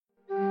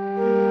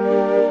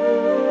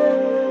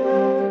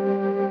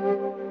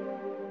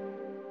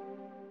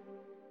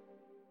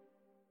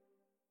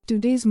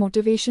Today's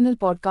motivational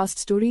podcast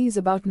story is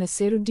about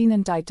Nasiruddin,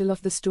 and title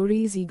of the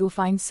story is Ego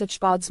Finds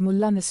Such Paths.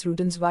 Mullah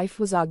Nasruddin's wife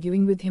was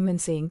arguing with him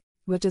and saying,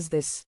 "What is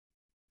this?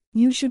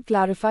 You should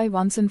clarify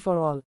once and for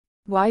all.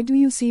 Why do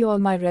you see all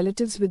my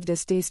relatives with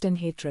distaste and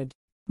hatred?"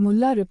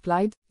 Mullah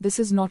replied, "This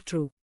is not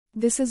true.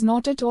 This is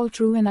not at all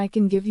true, and I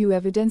can give you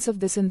evidence of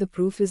this, and the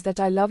proof is that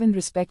I love and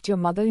respect your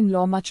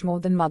mother-in-law much more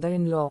than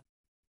mother-in-law."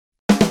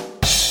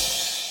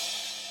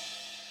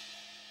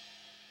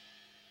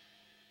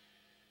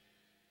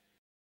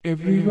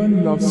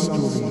 Everyone loves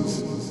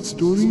stories.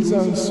 Stories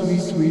are a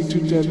sweet way to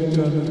tell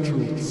eternal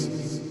truths,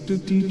 to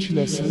teach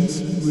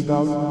lessons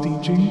without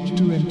teaching,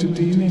 to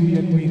entertain and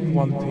yet make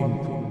one thing.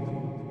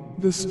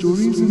 The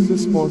stories in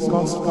this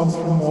podcast come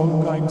from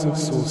all kinds of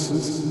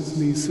sources,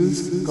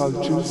 places,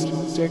 cultures,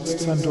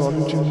 texts and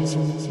origins.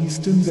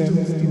 Listen them,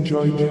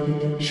 enjoy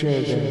them,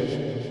 share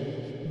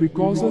them.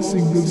 Because a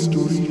single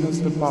story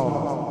has the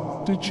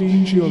power to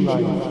change your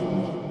life.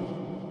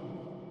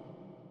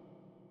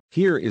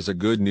 Here is a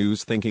good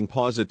news. Thinking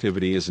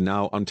Positivity is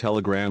now on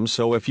Telegram,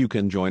 so if you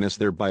can join us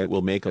thereby it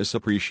will make us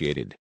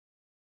appreciated.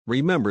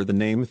 Remember the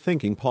name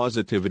Thinking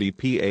Positivity,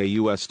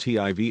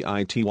 PAUSTIVITY,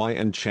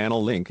 and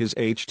channel link is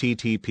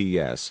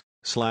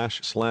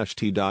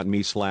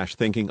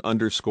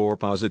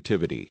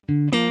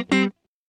https://t.me/thinking_positivity.